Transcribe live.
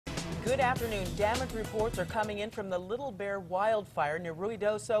Good afternoon. Damage reports are coming in from the Little Bear wildfire near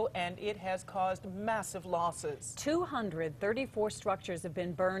Ruidoso, and it has caused massive losses. 234 structures have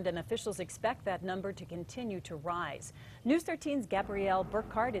been burned, and officials expect that number to continue to rise. News 13's Gabrielle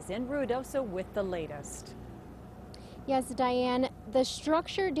Burkhardt is in Ruidoso with the latest. Yes, Diane, the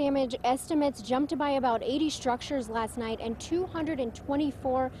structure damage estimates jumped by about 80 structures last night, and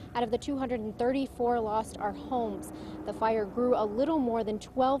 224 out of the 234 lost are homes. The fire grew a little more than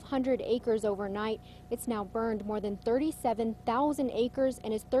 1,200 acres overnight. It's now burned more than 37,000 acres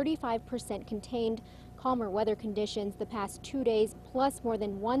and is 35% contained. Calmer weather conditions the past 2 days, plus more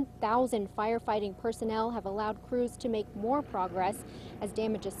than 1,000 firefighting personnel have allowed crews to make more progress. As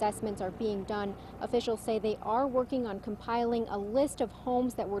damage assessments are being done, officials say they are working on compiling a list of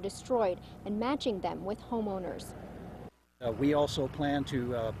homes that were destroyed and matching them with homeowners. We also plan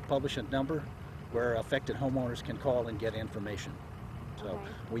to publish a number where affected homeowners can call and get information. So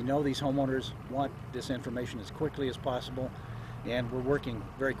we know these homeowners want this information as quickly as possible, and we're working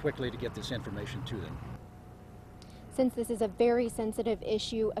very quickly to get this information to them. Since this is a very sensitive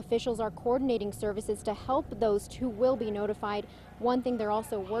issue, officials are coordinating services to help those who will be notified. One thing they're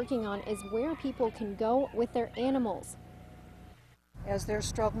also working on is where people can go with their animals. As they're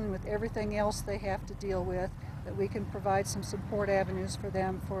struggling with everything else they have to deal with, that we can provide some support avenues for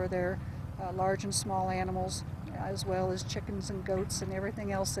them for their large and small animals, as well as chickens and goats and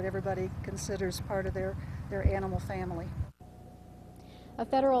everything else that everybody considers part of their animal family. A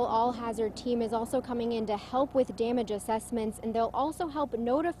federal all-hazard team is also coming in to help with damage assessments, and they'll also help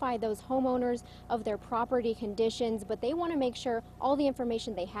notify those homeowners of their property conditions, but they want to make sure all the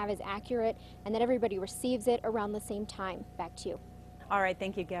information they have is accurate and that everybody receives it around the same time. Back to you. All right,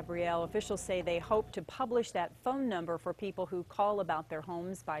 thank you, Gabrielle. Officials say they hope to publish that phone number for people who call about their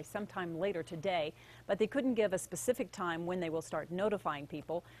homes by sometime later today, but they couldn't give a specific time when they will start notifying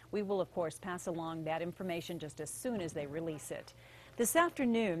people. We will, of course, pass along that information just as soon as they release it. This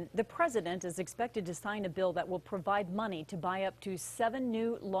afternoon, the president is expected to sign a bill that will provide money to buy up to 7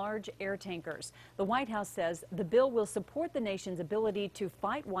 new large air tankers. The White House says the bill will support the nation's ability to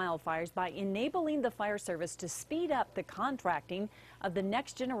fight wildfires by enabling the fire service to speed up the contracting of the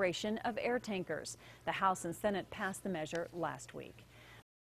next generation of air tankers. The House and Senate passed the measure last week.